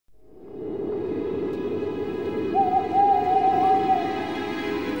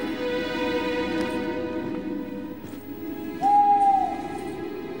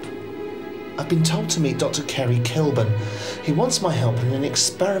been told to meet Dr. Kerry Kilburn. He wants my help in an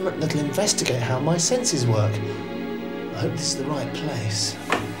experiment that'll investigate how my senses work. I hope this is the right place.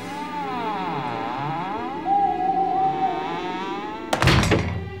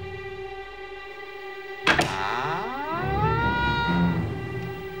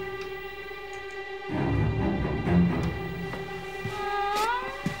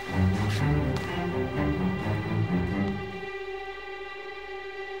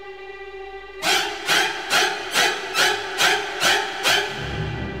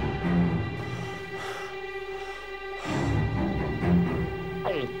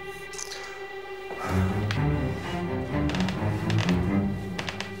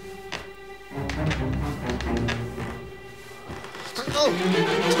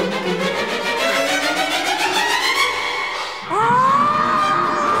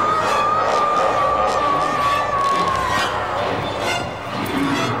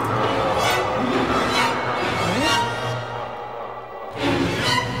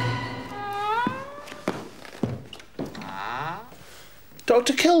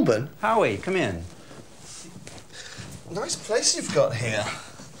 Dr. Kilburn? Howie, come in. Nice place you've got here.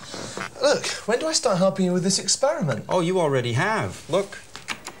 Look, when do I start helping you with this experiment? Oh, you already have. Look.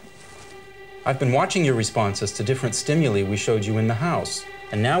 I've been watching your responses to different stimuli we showed you in the house.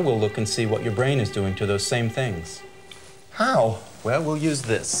 And now we'll look and see what your brain is doing to those same things. How? Well, we'll use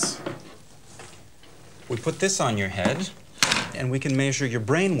this. We put this on your head, and we can measure your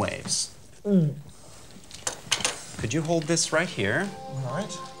brain waves. Could you hold this right here?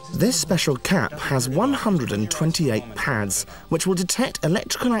 Right. This special cap has 128 pads, which will detect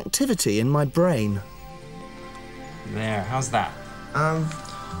electrical activity in my brain. There, how's that?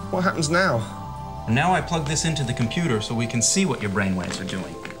 What happens now? And now I plug this into the computer so we can see what your brain waves are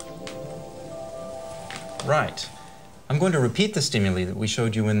doing. Right. I'm going to repeat the stimuli that we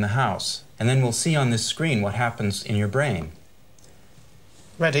showed you in the house, and then we'll see on this screen what happens in your brain.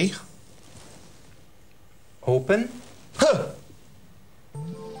 Ready? Open. Huh.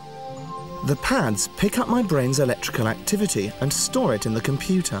 The pads pick up my brain's electrical activity and store it in the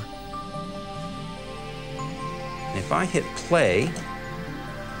computer. If I hit play,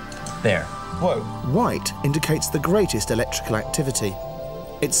 there. Whoa. White indicates the greatest electrical activity.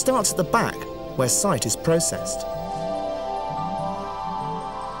 It starts at the back, where sight is processed.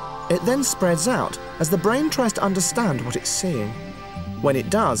 It then spreads out as the brain tries to understand what it's seeing. When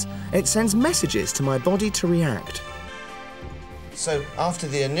it does, it sends messages to my body to react. So after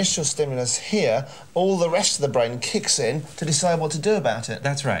the initial stimulus here, all the rest of the brain kicks in to decide what to do about it.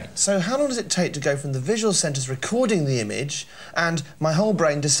 That's right. So how long does it take to go from the visual centres recording the image and my whole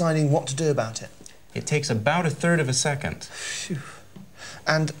brain deciding what to do about it? It takes about 1/3 of a second. Phew.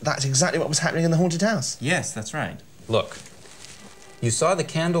 And that's exactly what was happening in the haunted house? Yes, that's right. Look, you saw the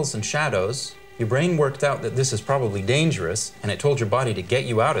candles and shadows. Your brain worked out that this is probably dangerous, and it told your body to get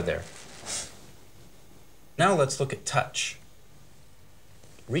you out of there. Now let's look at touch.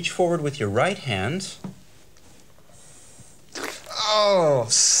 Reach forward with your right hand. Oh,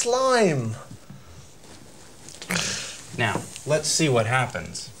 slime! Now, let's see what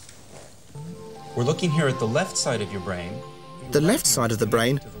happens. We're looking here at the left side of your brain. The left side of the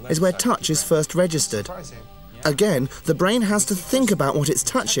brain is where touch is first registered. Again, the brain has to think about what it's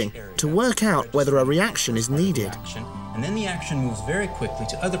touching to work out whether a reaction is needed. And then the action moves very quickly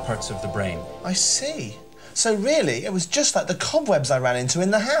to other parts of the brain. I see. So really, it was just like the cobwebs I ran into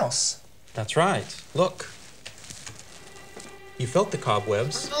in the house. That's right. Look. You felt the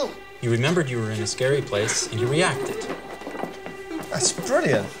cobwebs. Oh. You remembered you were in a scary place, and you reacted. That's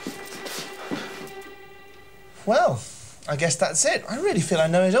brilliant. Well, I guess that's it. I really feel I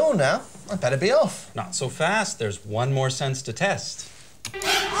know it all now. I better be off. Not so fast. There's one more sense to test.